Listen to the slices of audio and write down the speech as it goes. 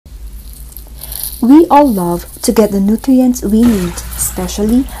We all love to get the nutrients we need,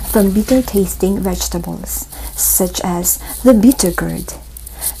 especially from bitter-tasting vegetables, such as the bitter gourd.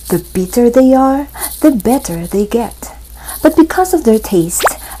 The bitter they are, the better they get. But because of their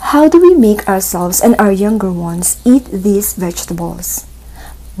taste, how do we make ourselves and our younger ones eat these vegetables?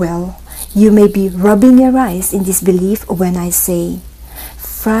 Well, you may be rubbing your eyes in disbelief when I say,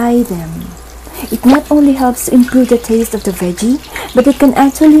 fry them. It not only helps to improve the taste of the veggie, but it can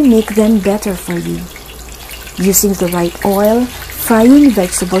actually make them better for you. Using the right oil, frying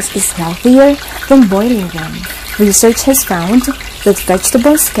vegetables is healthier than boiling them. Research has found that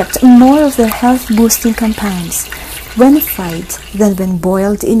vegetables kept more of their health-boosting compounds when fried than when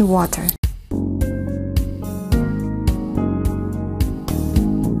boiled in water.